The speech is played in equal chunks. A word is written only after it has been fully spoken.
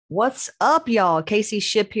What's up, y'all? Casey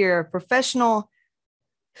Ship here, professional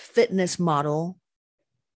fitness model.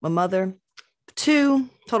 My mother, two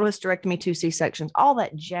total hysterectomy, two C-sections, all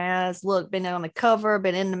that jazz. Look, been on the cover,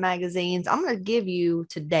 been in the magazines. I'm going to give you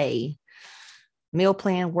today meal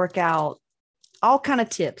plan, workout, all kind of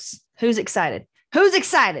tips. Who's excited? Who's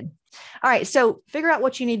excited? All right. So figure out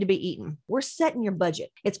what you need to be eating. We're setting your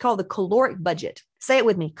budget. It's called the caloric budget. Say it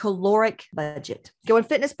with me, caloric budget. Go in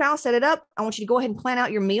FitnessPal, set it up. I want you to go ahead and plan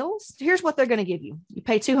out your meals. Here's what they're going to give you. You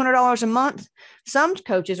pay $200 a month. Some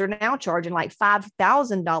coaches are now charging like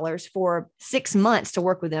 $5,000 for 6 months to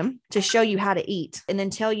work with them to show you how to eat and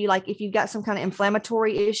then tell you, like, if you've got some kind of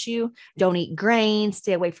inflammatory issue, don't eat grains,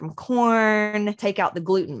 stay away from corn, take out the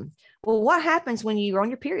gluten. Well, what happens when you're on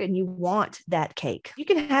your period and you want that cake? You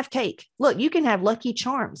can have cake. Look, you can have Lucky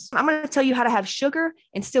Charms. I'm going to tell you how to have sugar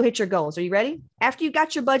and still hit your goals. Are you ready? After you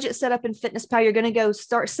got your budget set up in FitnessPal, you're going to go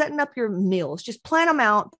start setting up your meals. Just plan them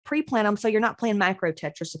out, pre-plan them so you're not playing macro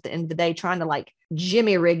Tetris at the end of the day, trying to like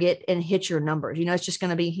jimmy rig it and hit your numbers. You know, it's just going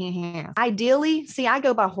to be ideally. See, I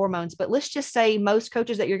go by hormones, but let's just say most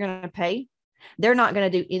coaches that you're going to pay, they're not going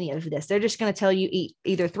to do any of this. They're just going to tell you eat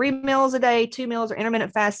either 3 meals a day, 2 meals, or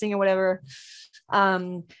intermittent fasting or whatever.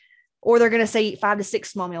 Or they're going to say eat 5 to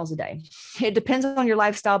 6 small meals a day. It depends on your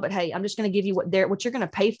lifestyle, but hey, I'm just going to give you what you're going to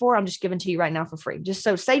pay for. I'm just giving to you right now for free, just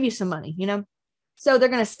so save you some money, you know? So they're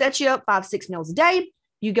going to set you up 5, 6 meals a day.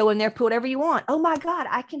 You go in there, put whatever you want. Oh my God,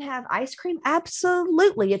 I can have ice cream.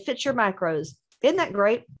 Absolutely. It fits your macros. Isn't that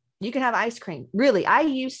great? You can have ice cream. Really. I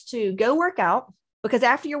used to go work out, because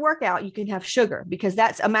after your workout, you can have sugar, because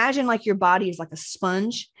imagine like your body is like a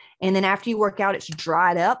sponge. And then after you work out, it's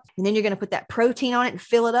dried up. And then you're going to put that protein on it and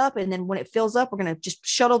fill it up. And then when it fills up, we're going to just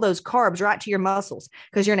shuttle those carbs right to your muscles,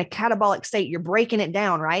 because you're in a catabolic state. You're breaking it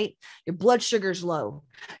down, right? Your blood sugar's low.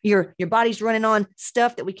 Your body's running on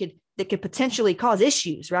stuff that could potentially cause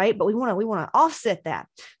issues, right? But we want to offset that.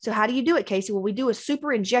 So how do you do it, Casey? Well, we do a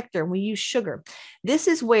super injector and we use sugar. This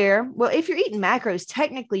is where, well, if you're eating macros,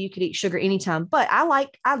 technically you could eat sugar anytime, but I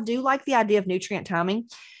do like the idea of nutrient timing.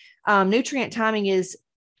 Nutrient timing is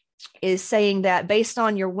saying that based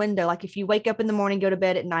on your window, like if you wake up in the morning, go to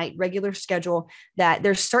bed at night, regular schedule, that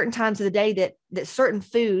there's certain times of the day that certain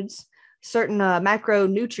foods, certain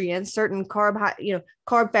macronutrients, certain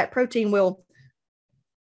carb, fat, protein will,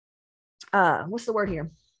 what's the word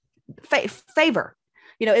here? Favor,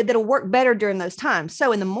 that'll work better during those times.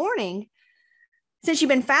 So in the morning, since you've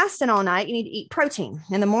been fasting all night, you need to eat protein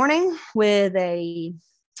in the morning with a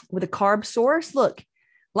carb source. Look,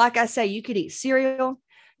 like I say, you could eat cereal,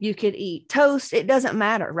 you could eat toast. It doesn't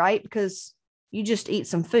matter, right? Because you just eat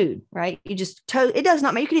some food, right? It does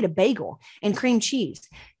not matter. You could eat a bagel and cream cheese,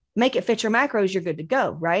 make it fit your macros. You're good to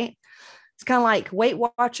go, right? It's kind of like Weight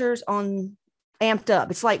Watchers on amped up.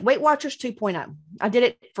 It's like Weight Watchers 2.0. I did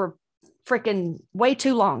it for freaking way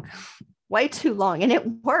too long, and it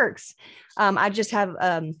works. I just have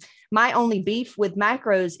my only beef with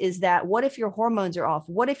macros is that what if your hormones are off?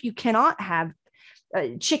 What if you cannot have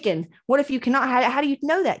chicken? What if you cannot how do you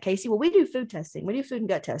know that, Casey? Well, we do food testing. We do food and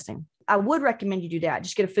gut testing. I would recommend you do that.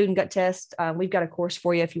 Just get a food and gut test. We've got a course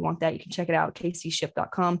for you. If you want that, you can check it out at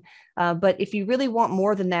kcship.com. But if you really want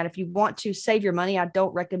more than that, if you want to save your money, I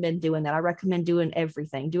don't recommend doing that. I recommend doing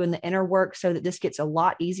everything, doing the inner work so that this gets a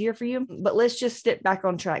lot easier for you. But let's just step back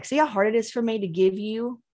on track. See how hard it is for me to give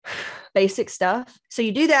you basic stuff. So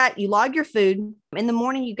you do that, you log your food. In the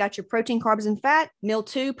morning, you got your protein, carbs, and fat. Meal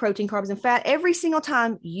 2, protein, carbs, and fat. Every single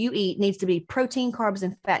time you eat needs to be protein, carbs,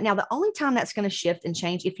 and fat. Now, the only time that's going to shift and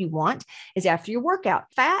change if you want is after your workout.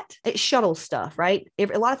 Fat, it shuttles stuff, right?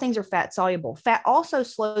 A lot of things are fat soluble. Fat also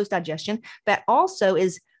slows digestion. Fat also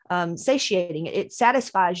is satiating. It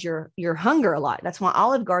satisfies your hunger a lot. That's why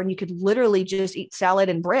Olive Garden, you could literally just eat salad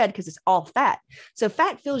and bread because it's all fat. So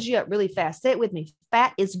fat fills you up really fast. Say it with me.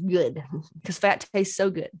 Fat is good because fat tastes so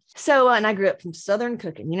good. So, and I grew up from Southern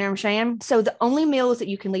cooking, you know what I'm saying? So the only meals that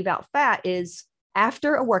you can leave out fat is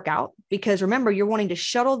after a workout, because remember, you're wanting to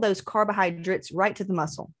shuttle those carbohydrates right to the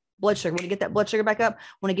muscle. Blood sugar, want to get that blood sugar back up,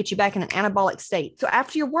 want to get you back in an anabolic state. So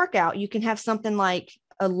after your workout, you can have something like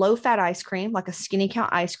a low-fat ice cream, like a Skinny Cow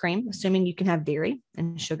ice cream, assuming you can have dairy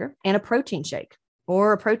and sugar, and a protein shake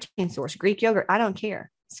or a protein source, Greek yogurt. I don't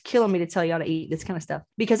care. It's killing me to tell y'all to eat this kind of stuff,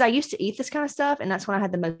 because I used to eat this kind of stuff. And that's when I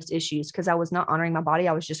had the most issues, because I was not honoring my body.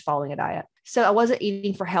 I was just following a diet. So I wasn't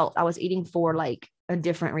eating for health. I was eating for like a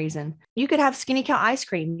different reason. You could have Skinny Cow ice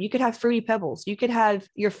cream. You could have Fruity Pebbles. You could have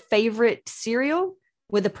your favorite cereal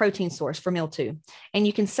with a protein source for meal 2. And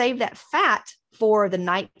you can save that fat for the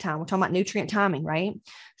nighttime. We're talking about nutrient timing, right?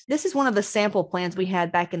 This is one of the sample plans we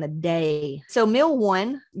had back in the day. So meal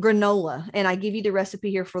one, granola. And I give you the recipe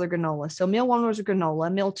here for the granola. So meal one was a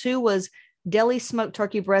granola. Meal two was deli smoked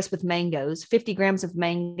turkey breast with mangoes, 50 grams of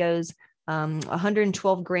mangoes,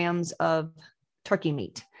 112 grams of turkey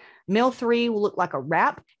meat. Meal three will look like a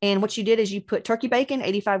wrap. And what you did is you put turkey bacon,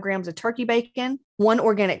 85 grams of turkey bacon, one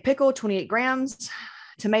organic pickle, 28 grams,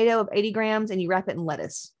 tomato of 80 grams, and you wrap it in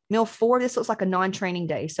lettuce. Meal four, this looks like a non-training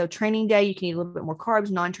day. So training day, you can eat a little bit more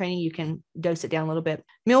carbs. Non-training, you can dose it down a little bit.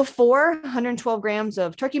 Meal four, 112 grams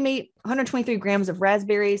of turkey meat, 123 grams of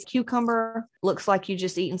raspberries, cucumber. Looks like you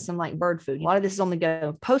just eaten some like bird food. A lot of this is on the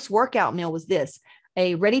go. Post-workout meal was this: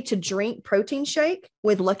 a ready-to-drink protein shake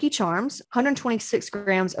with Lucky Charms, 126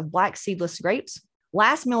 grams of black seedless grapes.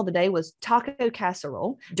 Last meal of the day was taco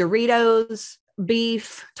casserole, Doritos,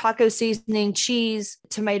 beef, taco seasoning, cheese,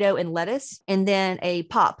 tomato, and lettuce, and then a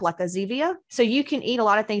pop like a Zevia. So you can eat a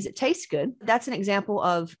lot of things that taste good. That's an example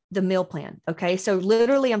of the meal plan. Okay. So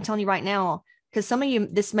literally, I'm telling you right now, because some of you,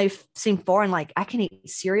 this may seem foreign, like I can eat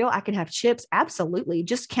cereal, I can have chips. Absolutely.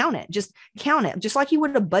 Just count it. Just count it. Just like you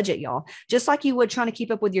would a budget, y'all. Just like you would trying to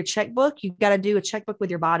keep up with your checkbook. You've got to do a checkbook with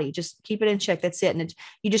your body. Just keep it in check. That's it. And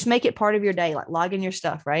you just make it part of your day, like log in your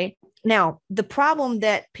stuff, right? Now, the problem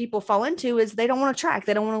that people fall into is they don't want to track.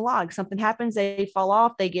 They don't want to log. Something happens, they fall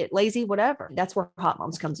off, they get lazy, whatever. That's where Hot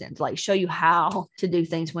Moms comes in to like show you how to do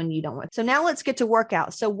things when you don't want. So now let's get to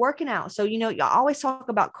workout. So working out. So, you always talk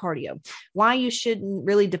about cardio, why you shouldn't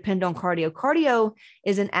really depend on cardio. Cardio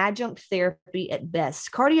is an adjunct therapy at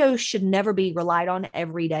best. Cardio should never be relied on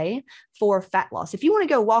every day for fat loss. If you want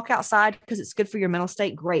to go walk outside because it's good for your mental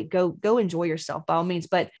state, great. Go enjoy yourself by all means.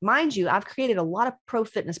 But mind you, I've created a lot of pro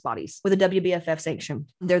fitness bodies with a WBFF sanction.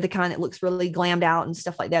 They're the kind that looks really glammed out and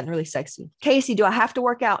stuff like that and really sexy. Casey, do I have to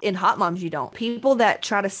work out? In Hot Moms, you don't. People that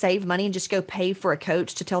try to save money and just go pay for a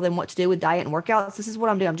coach to tell them what to do with diet and workouts, this is what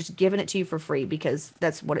I'm doing. I'm just giving it to you for free because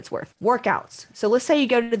that's what it's worth. Workouts. So let's say you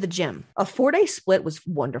go to the gym. A 4-day split was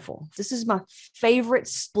wonderful. This is my favorite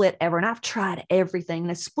split ever. And I've tried everything.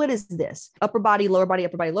 And a split is this: upper body, lower body,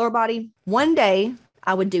 upper body, lower body. One day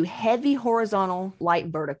I would do heavy horizontal, light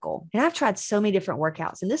vertical. And I've tried so many different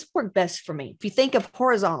workouts, and this worked best for me. If you think of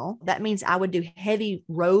horizontal, that means I would do heavy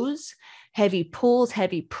rows, heavy pulls,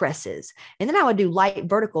 heavy presses. And then I would do light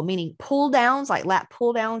vertical, meaning pull downs, like lat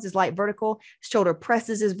pull downs is light vertical, shoulder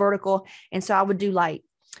presses is vertical. And so I would do like,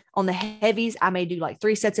 on the heavies, I may do like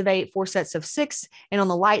 3 sets of 8, 4 sets of 6. And on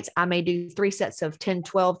the lights, I may do 3 sets of 10,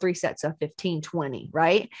 12, 3 sets of 15, 20,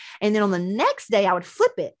 right? And then on the next day, I would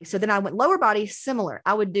flip it. So then I went lower body, similar.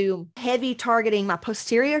 I would do heavy targeting my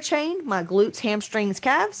posterior chain, my glutes, hamstrings,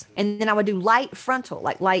 calves. And then I would do light frontal,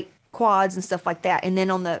 like light quads and stuff like that. And then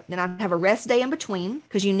then I'd have a rest day in between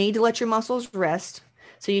because you need to let your muscles rest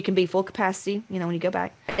so you can be full capacity, when you go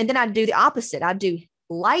back. And then I'd do the opposite. I'd do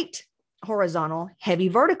light horizontal, heavy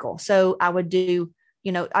vertical. So I would do,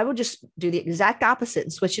 I would just do the exact opposite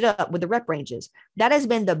and switch it up with the rep ranges. That has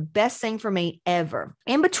been the best thing for me ever.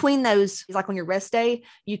 In between those, like on your rest day,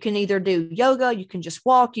 you can either do yoga, you can just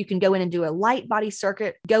walk, you can go in and do a light body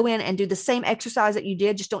circuit, go in and do the same exercise that you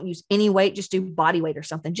did. Just don't use any weight, just do body weight or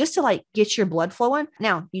something just to like get your blood flowing.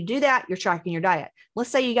 Now you do that, you're tracking your diet. Let's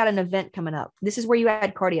say you got an event coming up. This is where you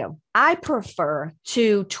add cardio. I prefer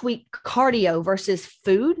to tweak cardio versus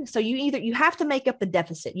food. So you have to make up the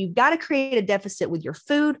deficit. You've got to create a deficit with your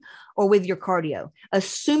food or with your cardio,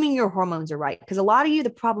 assuming your hormones are right. Because a lot of you, the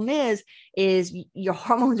problem is your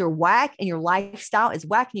hormones are whack and your lifestyle is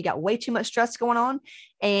whack and you got way too much stress going on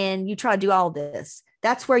and you try to do all this.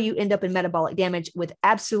 That's where you end up in metabolic damage with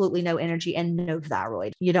absolutely no energy and no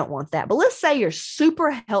thyroid. You don't want that. But let's say you're super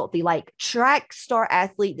healthy, like track star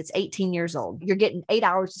athlete that's 18 years old. You're getting 8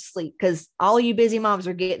 hours of sleep because all you busy moms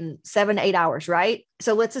are getting 7 to 8 hours, right?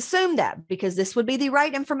 So let's assume that because this would be the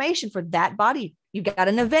right information for that body. You got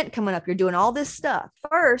an event coming up. You're doing all this stuff.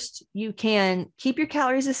 First, you can keep your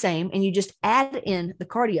calories the same and you just add in the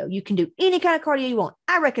cardio. You can do any kind of cardio you want.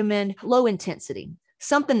 I recommend low intensity.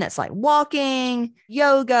 Something that's like walking,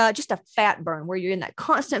 yoga, just a fat burn where you're in that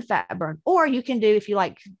constant fat burn. Or you can do, if you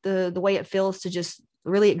like the way it feels to just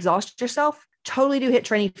really exhaust yourself, totally do HIIT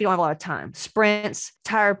training if you don't have a lot of time. Sprints,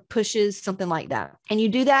 tire pushes, something like that. And you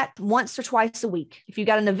do that once or twice a week. If you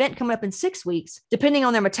got an event coming up in 6 weeks, depending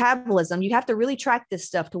on their metabolism, you have to really track this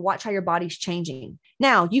stuff to watch how your body's changing.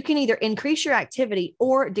 Now, you can either increase your activity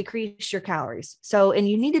or decrease your calories. So, and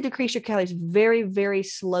you need to decrease your calories very, very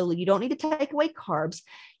slowly. You don't need to take away carbs.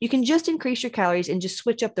 You can just increase your calories and just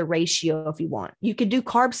switch up the ratio if you want. You could do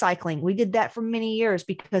carb cycling. We did that for many years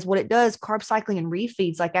because what it does, carb cycling and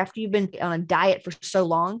refeeds, like after you've been on a diet for so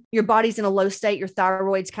long, your body's in a low state, your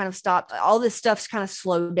thyroid's kind of stopped, all this stuff's kind of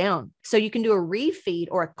slowed down. So you can do a refeed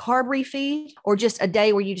or a carb refeed or just a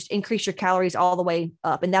day where you just increase your calories all the way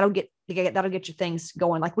up, and that'll get your things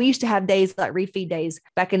going. Like we used to have days like refeed days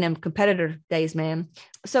back in them competitor days, man.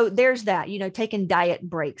 So there's that, taking diet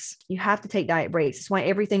breaks. You have to take diet breaks. It's why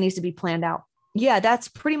everything needs to be planned out. Yeah, that's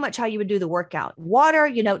pretty much how you would do the workout. Water,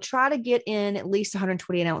 try to get in at least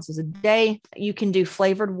 128 ounces a day. You can do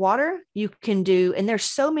flavored water. You can do, and there's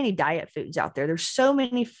so many diet foods out there. There's so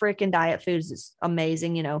many freaking diet foods. It's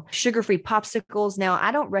amazing, sugar-free popsicles. Now,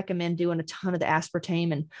 I don't recommend doing a ton of the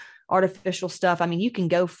aspartame and artificial stuff. I mean, you can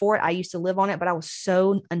go for it. I used to live on it, but I was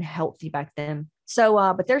so unhealthy back then. So,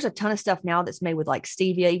 but there's a ton of stuff now that's made with like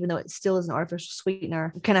stevia, even though it still is an artificial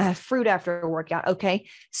sweetener. Can I have fruit after a workout? Okay.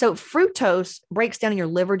 So fructose breaks down in your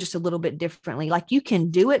liver just a little bit differently. Like you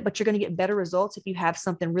can do it, but you're going to get better results if you have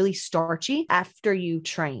something really starchy after you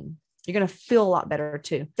train. You're going to feel a lot better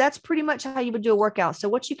too. That's pretty much how you would do a workout. So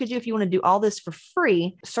what you could do if you want to do all this for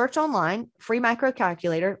free, search online, free macro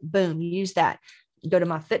calculator, boom, you use that. Go to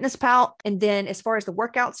MyFitnessPal. And then as far as the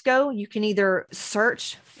workouts go, you can either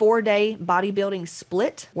search 4-day bodybuilding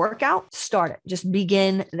split workout, start it, just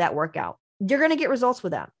begin that workout. You're going to get results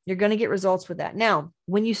with that. Now,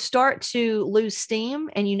 when you start to lose steam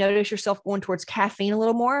and you notice yourself going towards caffeine a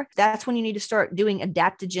little more, that's when you need to start doing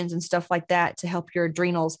adaptogens and stuff like that to help your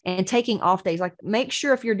adrenals and taking off days. Like make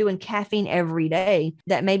sure if you're doing caffeine every day,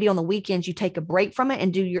 that maybe on the weekends you take a break from it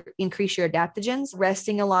and increase your adaptogens,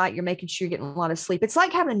 resting a lot. You're making sure you're getting a lot of sleep. It's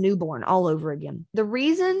like having a newborn all over again. The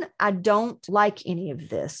reason I don't like any of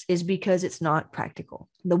this is because it's not practical.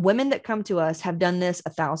 The women that come to us have done this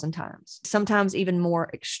 1,000 times, sometimes even more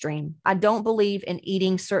extreme. I don't believe in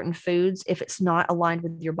eating certain foods if it's not aligned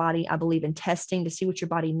with your body. I believe in testing to see what your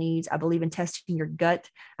body needs. I believe in testing your gut.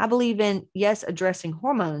 I believe in, yes, addressing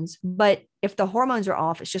hormones, but if the hormones are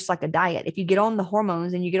off, it's just like a diet. If you get on the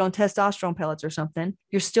hormones and you get on testosterone pellets or something,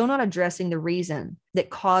 you're still not addressing the reason that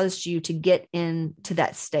caused you to get into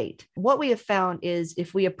that state. What we have found is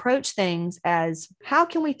if we approach things as how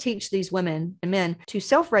can we teach these women and men to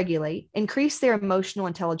self-regulate, increase their emotional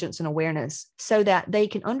intelligence and awareness so that they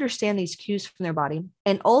can understand these cues from their body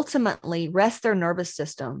and ultimately rest their nervous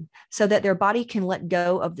system so that their body can let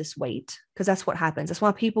go of this weight. Because that's what happens. That's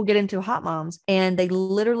why people get into hot moms and they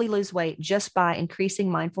literally lose weight just by increasing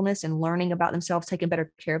mindfulness and learning about themselves, taking better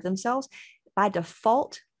care of themselves. By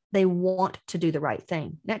default, they want to do the right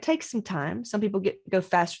thing. Now it takes some time. Some people go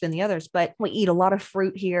faster than the others, but we eat a lot of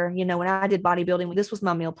fruit here. When I did bodybuilding, this was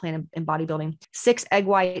my meal plan in bodybuilding: 6 egg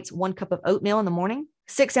whites, 1 cup of oatmeal in the morning,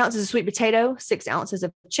 6 ounces of sweet potato, 6 ounces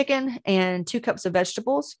of chicken, and 2 cups of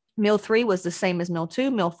vegetables. Meal 3 was the same as meal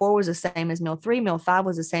 2. Meal 4 was the same as meal 3. Meal 5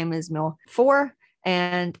 was the same as meal 4.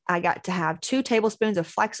 And I got to have 2 tablespoons of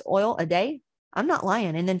flax oil a day. I'm not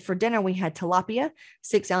lying. And then for dinner, we had tilapia,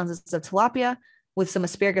 6 ounces of tilapia with some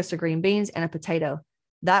asparagus or green beans and a potato.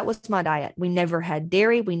 That was my diet. We never had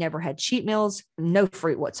dairy. We never had cheat meals, no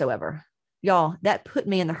fruit whatsoever. Y'all, that put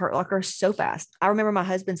me in the hurt locker so fast. I remember my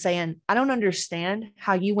husband saying, I don't understand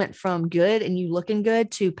how you went from good and you looking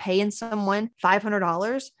good to paying someone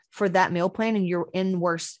 $500 for that meal plan and you're in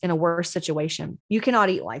a worse situation. You cannot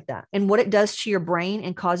eat like that. And what it does to your brain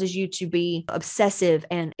and causes you to be obsessive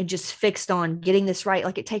and just fixed on getting this right.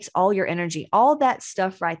 Like it takes all your energy, all that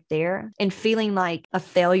stuff right there, and feeling like a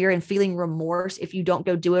failure and feeling remorse if you don't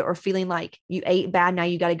go do it, or feeling like you ate bad. Now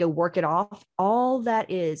you got to go work it off. All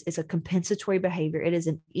that is a compensatory behavior. It is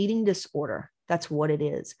an eating disorder. That's what it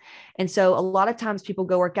is. And so a lot of times people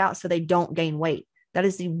go work out so they don't gain weight. That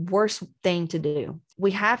is the worst thing to do.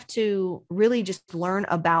 We have to really just learn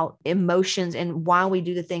about emotions and why we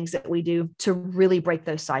do the things that we do to really break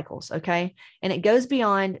those cycles. Okay. And it goes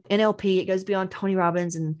beyond NLP. It goes beyond Tony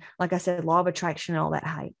Robbins. And like I said, law of attraction and all that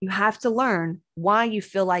hype. You have to learn why you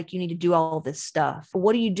feel like you need to do all this stuff.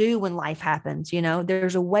 What do you do when life happens?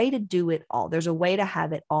 There's a way to do it all. There's a way to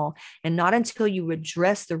have it all. And not until you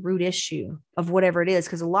address the root issue of whatever it is.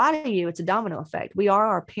 Because a lot of you, it's a domino effect. We are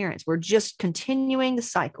our parents. We're just continuing the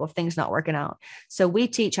cycle of things not working out. So we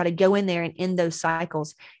teach how to go in there and end those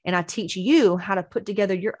cycles. And I teach you how to put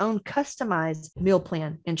together your own customized meal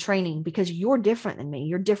plan and training, because you're different than me.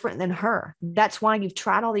 You're different than her. That's why you've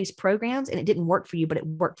tried all these programs and it didn't work for you, but it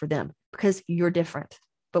worked for them because you're different.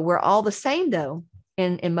 But we're all the same though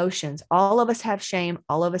in emotions. All of us have shame.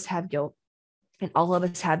 All of us have guilt. And all of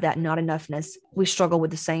us have that not enoughness. We struggle with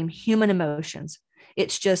the same human emotions.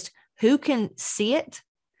 It's just who can see it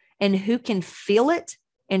and who can feel it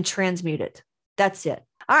and transmute it. That's it.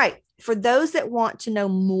 All right. For those that want to know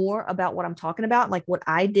more about what I'm talking about, like what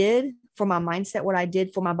I did for my mindset, what I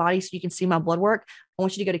did for my body, so you can see my blood work, I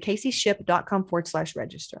want you to go to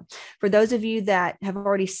CaseyShip.com/register. For those of you that have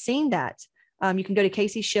already seen that, you can go to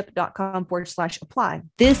CaseyShip.com/apply.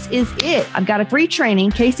 This is it. I've got a free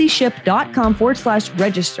training,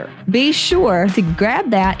 CaseyShip.com/register. Be sure to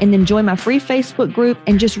grab that and then join my free Facebook group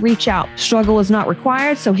and just reach out. Struggle is not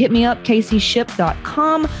required. So hit me up,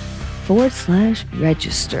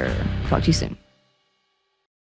 CaseyShip.com/register. Talk to you soon.